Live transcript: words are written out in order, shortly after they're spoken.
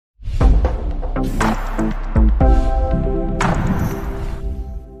Hello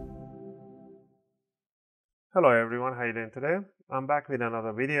everyone, how are you doing today? I'm back with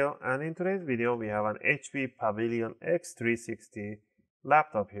another video, and in today's video we have an HP Pavilion X360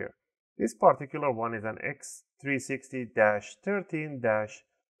 laptop here. This particular one is an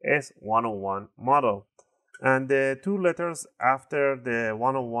X360-13-S101 model, and the two letters after the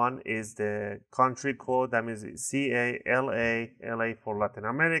 101 is the country code, that means CA, LA for Latin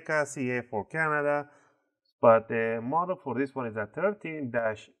America, CA for Canada, but the model for this one is a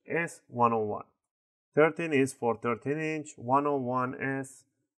 13-S101. 13 is for 13-inch, 101S,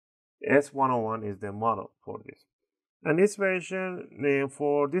 S101 is the model for this. And this version,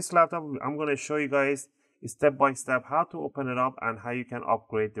 for this laptop, I'm going to show you guys step by step how to open it up and how you can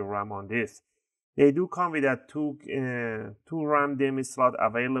upgrade the RAM on this. They do come with a two RAM DIMM slot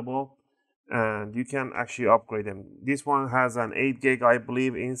available, and you can actually upgrade them. This one has an 8 gig, I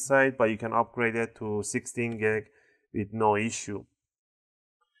believe, inside, but you can upgrade it to 16 gig with no issue.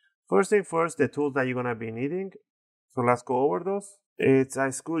 First thing first, the tools that you're going to be needing. So let's go over those. It's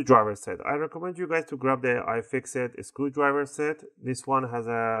a screwdriver set. I recommend you guys to grab the UFIXTEK screwdriver set. This one has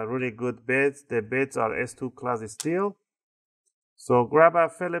a really good beds. The beds are S2 class steel. So grab a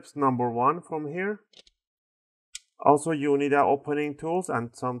Phillips #1 from here. Also, you need opening tools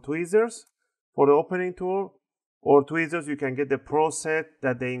and some tweezers. For the opening tool or tweezers, you can get the Pro set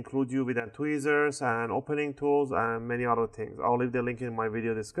that they include you with the tweezers and opening tools and many other things. I'll leave the link in my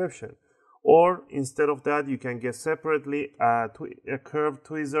video description. Or instead of that, you can get separately a curved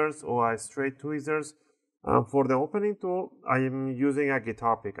tweezers or a straight tweezers. For the opening tool, I am using a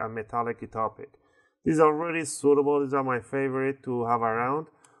guitar pick, a metallic guitar pick. These are really suitable. These are my favorite to have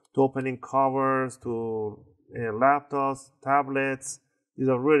around, to opening covers, to laptops, tablets. These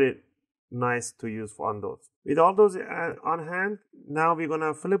are really nice to use on those. With all those on hand, now we're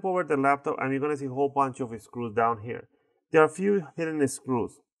gonna flip over the laptop and we're gonna see a whole bunch of screws down here. There are a few hidden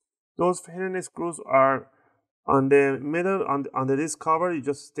screws. Those hidden screws are on the middle, under this cover. You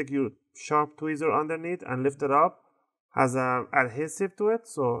just stick your sharp tweezer underneath and lift it up. Has an adhesive to it,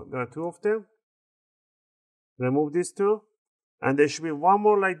 so there are two of them. Remove these two, and there should be one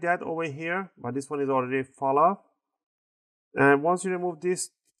more like that over here, but this one is already fall off. And once you remove these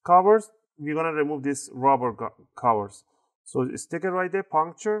covers, we're gonna remove these rubber covers. So stick it right there,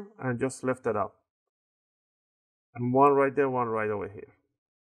 puncture, and just lift it up. And one right there, one right over here.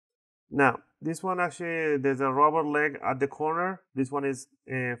 Now, this one actually, there's a rubber leg at the corner. This one is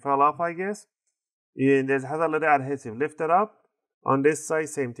fell off, I guess. And it has a little adhesive. Lift it up. On this side,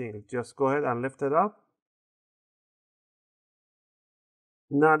 same thing. Just go ahead and lift it up.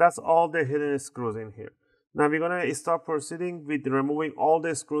 Now, that's all the hidden screws in here. Now we're going to start proceeding with removing all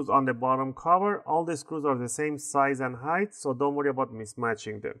the screws on the bottom cover. All the screws are the same size and height, so don't worry about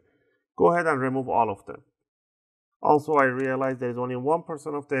mismatching them. Go ahead and remove all of them. Also, I realize there is only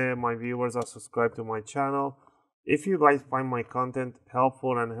 1% of my viewers are subscribed to my channel. If you guys find my content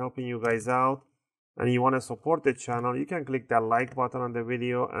helpful and helping you guys out, and you want to support the channel, you can click that like button on the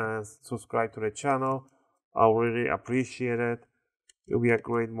video and subscribe to the channel. I'll really appreciate it. It will be a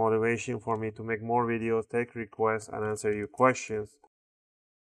great motivation for me to make more videos, take requests, and answer your questions.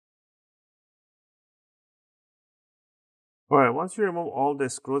 Alright, once you remove all the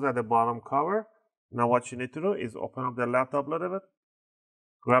screws at the bottom cover, now what you need to do is open up the laptop a little bit,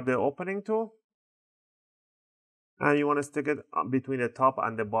 grab the opening tool, and you want to stick it between the top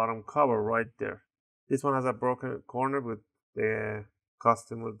and the bottom cover right there. This one has a broken corner, but the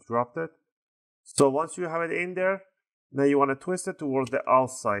customer dropped it. So once you have it in there, now you want to twist it towards the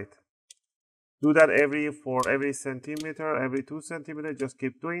outside. Do that for every centimeter, every 2 centimeters. Just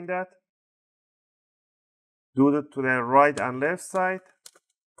keep doing that. Do it to the right and left side.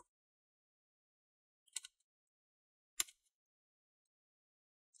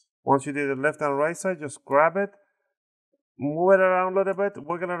 Once you do the left and right side, just grab it, move it around a little bit,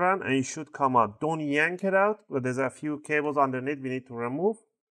 wiggle it around, and it should come out. Don't yank it out, but there's a few cables underneath we need to remove.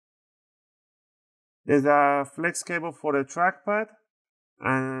 There's a flex cable for the trackpad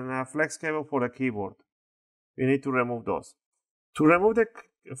and a flex cable for the keyboard. You need to remove those. To remove the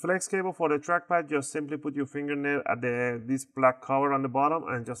flex cable for the trackpad, just simply put your fingernail at this black cover on the bottom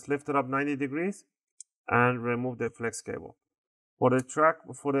and just lift it up 90 degrees and remove the flex cable. For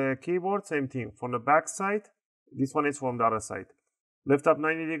the keyboard, same thing. From the back side, this one is from the other side. Lift up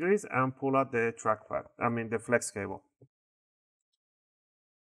 90 degrees and pull out the trackpad, the flex cable.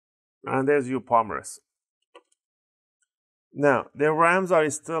 And there's your palm rest. Now, the RAMs are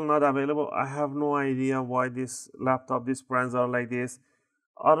still not available. I have no idea why these brands are like this.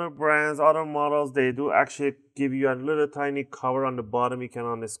 Other brands, other models, they do actually give you a little tiny cover on the bottom. You can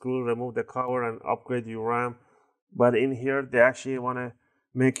unscrew, remove the cover, and upgrade your RAM. But in here, they actually want to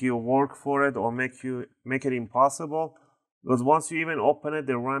make you work for it or make it impossible. Because once you even open it,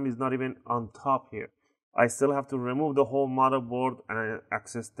 the RAM is not even on top here. I still have to remove the whole motherboard and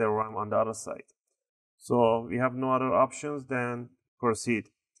access the RAM on the other side. So we have no other options than proceed.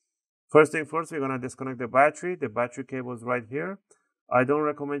 First thing first, we're going to disconnect the battery. The battery cable is right here. I don't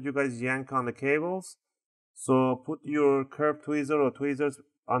recommend you guys yank on the cables. So put your curved tweezer or tweezers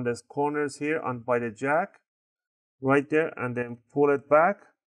on the corners here by the jack, right there, and then pull it back.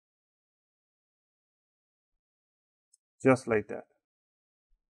 Just like that.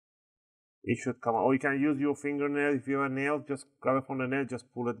 It should come out. Or you can use your fingernail. If you have a nail, just grab it from the nail,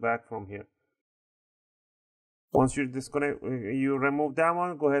 just pull it back from here. Once you disconnect, you remove that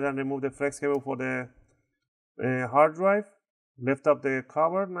one, go ahead and remove the flex cable for the hard drive. Lift up the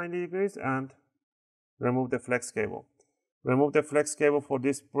cover 90 degrees and remove the flex cable. Remove the flex cable for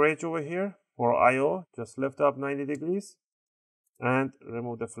this bridge over here for I/O. Just lift up 90 degrees and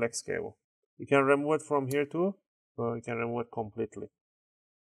remove the flex cable. You can remove it from here too, so you can remove it completely.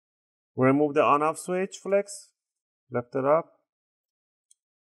 Remove the on-off switch flex, lift it up,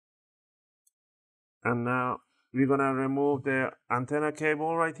 and now we're gonna remove the antenna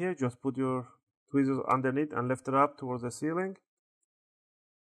cable right here. Just put your tweezers underneath and lift it up towards the ceiling.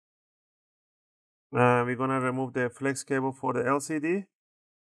 We're gonna remove the flex cable for the LCD.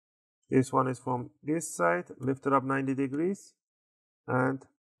 This one is from this side. Lift it up 90 degrees and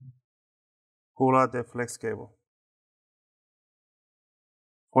pull out the flex cable.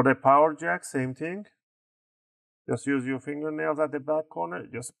 For the power jack, same thing. Just use your fingernails at the back corner.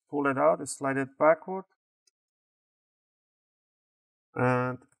 Just pull it out, slide it backward.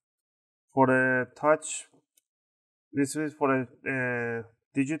 And for the touch, this is for the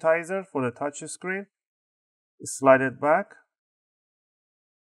digitizer for the touch screen. Slide it back.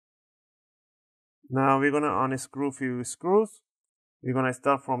 Now we're gonna unscrew a few screws. We're gonna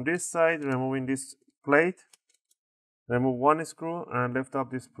start from this side, removing this plate. Remove one screw and lift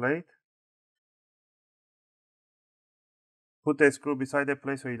up this plate. Put the screw beside the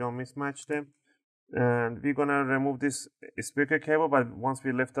plate so you don't mismatch them. And we're gonna remove this speaker cable, but once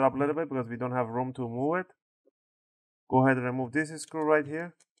we lift it up a little bit because we don't have room to move it. Go ahead and remove this screw right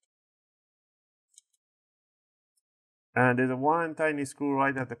here. And there's one tiny screw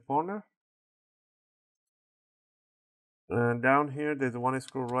right at the corner. And down here, there's one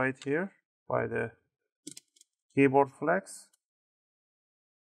screw right here by the keyboard flex.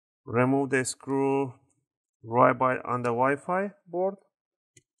 Remove the screw right on the Wi-Fi board.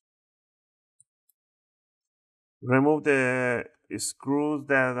 Remove the screws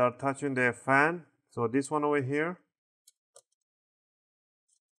that are touching the fan. So this one over here.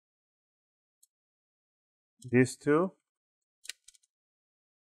 These two.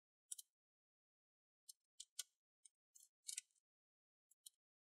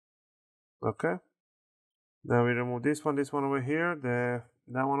 Okay. Now we remove this one over here,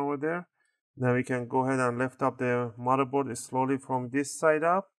 that one over there. Now we can go ahead and lift up the motherboard slowly from this side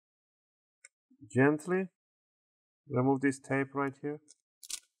up. Gently. Remove this tape right here.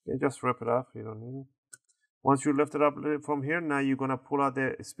 Okay, just rip it off, you don't need it. Once you lift it up from here, now you're gonna pull out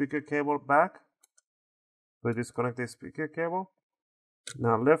the speaker cable back. So disconnect the speaker cable.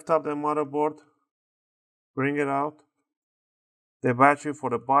 Now lift up the motherboard, bring it out. The battery for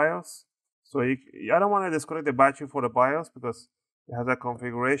the BIOS. So I don't want to disconnect the battery for the BIOS because it has a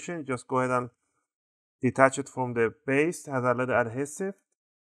configuration. Just go ahead and detach it from the base. It has a little adhesive.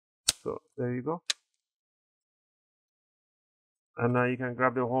 So there you go. And now you can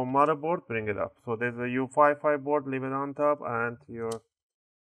grab the whole motherboard, bring it up. So there's a UFIXTEK board, leave it on top, and your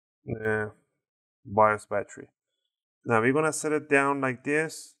BIOS battery. Now we're gonna set it down like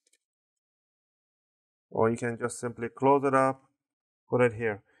this, or you can just simply close it up, put it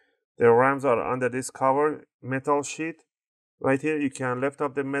here. The RAMs are under this cover metal sheet right here. You can lift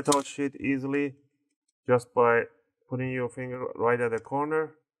up the metal sheet easily just by putting your finger right at the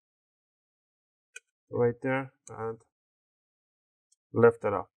corner, right there, and lift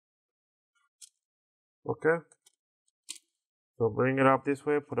it up. Okay, so bring it up this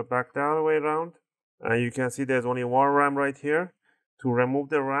way, put it back down the way around, and you can see there's only one RAM right here. To remove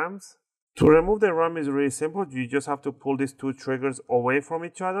the RAMs, to remove the RAM is really simple. You just have to pull these two triggers away from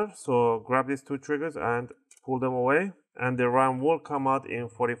each other. So grab these two triggers and pull them away, and the RAM will come out in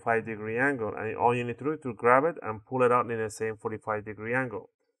 45-degree angle. And all you need to do is to grab it and pull it out in the same 45-degree angle.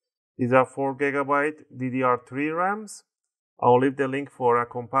 These are 4 GB DDR3 RAMs. I'll leave the link for a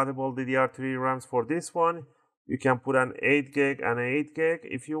compatible DDR3 RAMs for this one. You can put an 8 gig and an 8 gig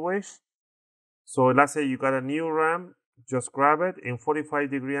if you wish. So let's say you got a new RAM, just grab it in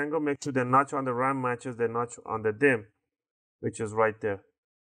 45-degree angle. Make sure the notch on the RAM matches the notch on the DIMM, which is right there.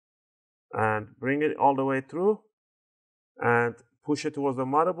 And bring it all the way through and push it towards the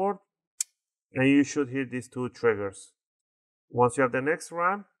motherboard. And you should hear these two triggers. Once you have the next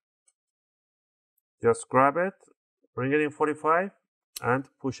RAM, just grab it, bring it in 45, and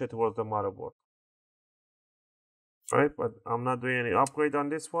push it towards the motherboard. Right, but I'm not doing any upgrade on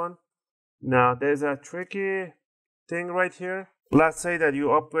this one. Now, there's a tricky thing right here. Let's say that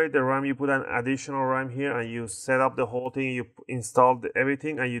you upgrade the RAM, you put an additional RAM here, and you set up the whole thing, you installed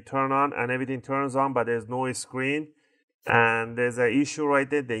everything, and you turn on, and everything turns on, but there's no screen, and there's an issue right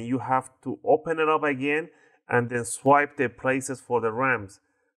there. Then you have to open it up again, and then swipe the places for the RAMs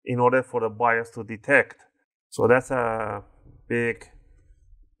in order for the BIOS to detect. So that's a big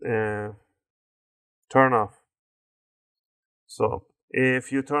turn off. So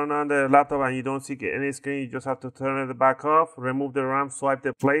if you turn on the laptop and you don't see any screen, you just have to turn it back off, remove the RAM, swipe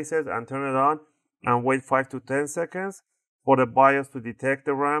the places, and turn it on, and wait 5 to 10 seconds for the BIOS to detect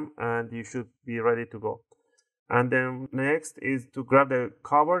the RAM, and you should be ready to go. And then next is to grab the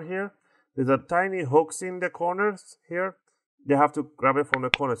cover here. There's a tiny hooks in the corners here. They have to grab it from the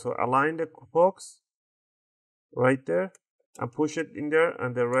corner. So align the hooks right there and push it in there,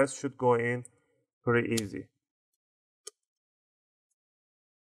 and the rest should go in pretty easy.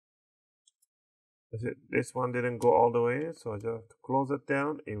 This one didn't go all the way in, so I just have to close it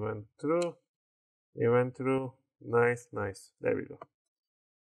down. It went through. It went through. Nice, nice. There we go.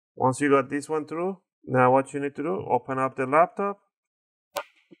 Once you got this one through, now what you need to do, open up the laptop.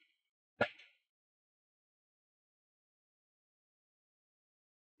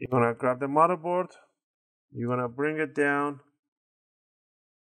 You're gonna grab the motherboard. You're gonna bring it down.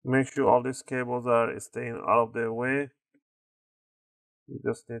 Make sure all these cables are staying out of the way. You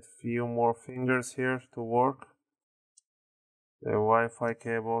just need a few more fingers here to work. The Wi-Fi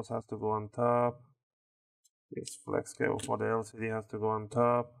cables has to go on top. This flex cable for the LCD has to go on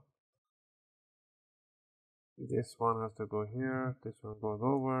top. This one has to go here. This one goes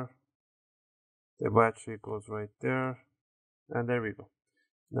over. The battery goes right there. And there we go.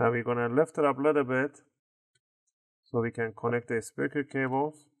 Now we're gonna lift it up a little bit so we can connect the speaker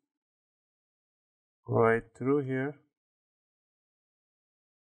cables right through here.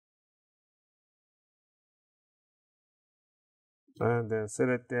 And then set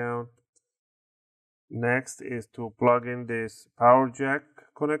it down. Next is to plug in this power jack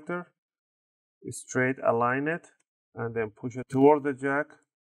connector. Straight align it and then push it toward the jack.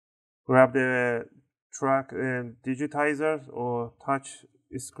 Grab the track and digitizer or touch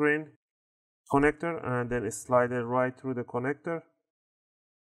screen connector and then slide it right through the connector.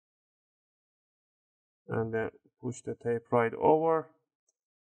 And then push the tape right over.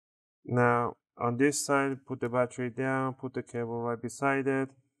 Now on this side, put the battery down, put the cable right beside it.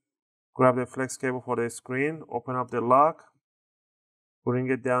 Grab the flex cable for the screen, open up the lock, bring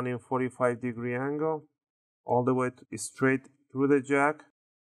it down in 45-degree angle, all the way straight through the jack.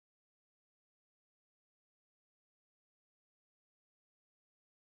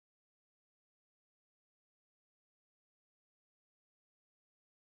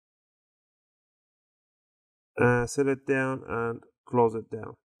 And set it down and close it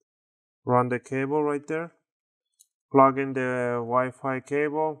down. Run the cable right there. Plug in the Wi-Fi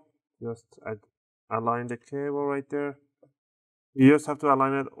cable. Just align the cable right there. You just have to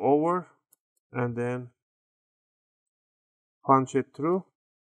align it over and then punch it through.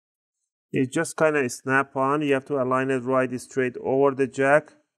 It just kind of snap on. You have to align it right straight over the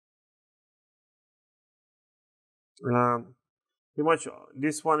jack. Pretty much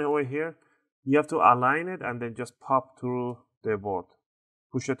this one over here, you have to align it and then just pop through the board.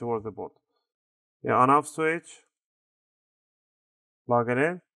 Push it towards the board. Yeah, on off switch. Plug it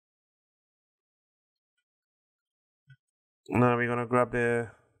in. Now we're gonna grab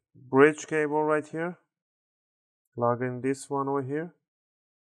the bridge cable right here. Plug in this one over here.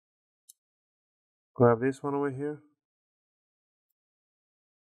 Grab this one over here.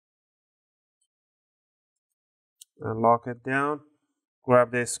 And lock it down.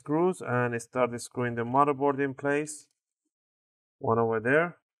 Grab the screws and start screwing the motherboard in place. One over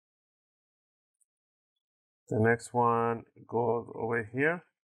there. The next one goes over here.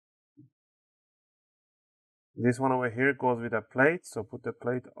 This one over here goes with a plate, so put the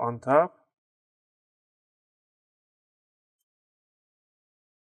plate on top.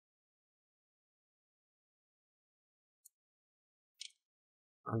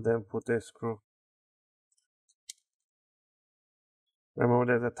 And then put the screw. Remember,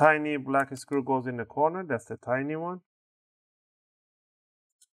 there's a tiny black screw goes in the corner. That's the tiny one.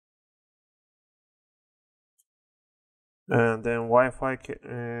 And then Wi-Fi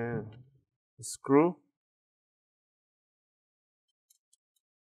screw.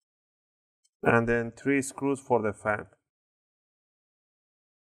 And then 3 screws for the fan.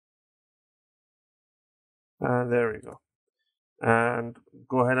 And there we go. And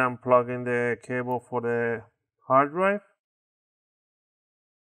go ahead and plug in the cable for the hard drive.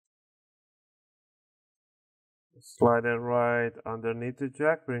 Slide it right underneath the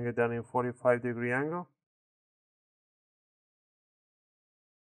jack, bring it down in 45-degree angle,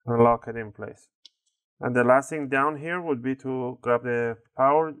 and lock it in place. And the last thing down here would be to grab the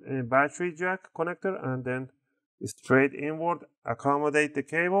power battery jack connector and then straight inward, accommodate the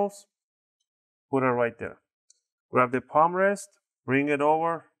cables, put it right there. Grab the palm rest, bring it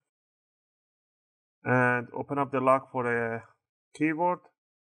over, and open up the lock for the keyboard.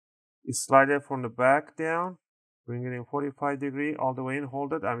 Slide it from the back down, bring it in 45-degree all the way in,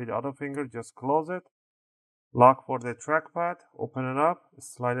 hold it, and with the other finger just close it. Lock for the trackpad, open it up,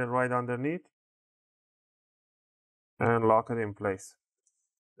 slide it right underneath, and lock it in place.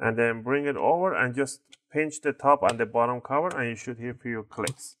 And then bring it over and just pinch the top and the bottom cover, and you should hear a few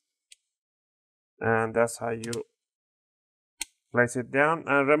clicks. And that's how you place it down.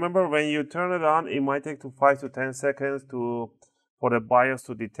 And remember, when you turn it on, it might take 5 to 10 seconds for the BIOS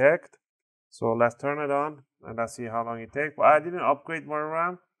to detect. So let's turn it on and let's see how long it takes. But I didn't upgrade my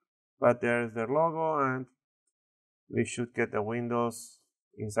RAM, but there's the logo, and we should get the Windows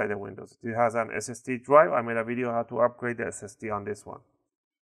inside the Windows. It has an SSD drive. I made a video how to upgrade the SSD on this one.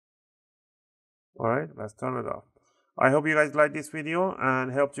 Alright, let's turn it off. I hope you guys liked this video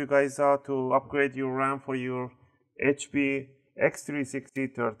and helped you guys out to upgrade your RAM for your HP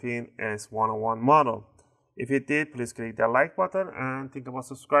X360 13S101 model. If it did, please click the like button and think about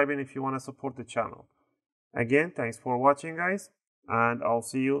subscribing if you want to support the channel. Again, thanks for watching, guys, and I'll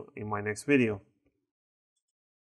see you in my next video.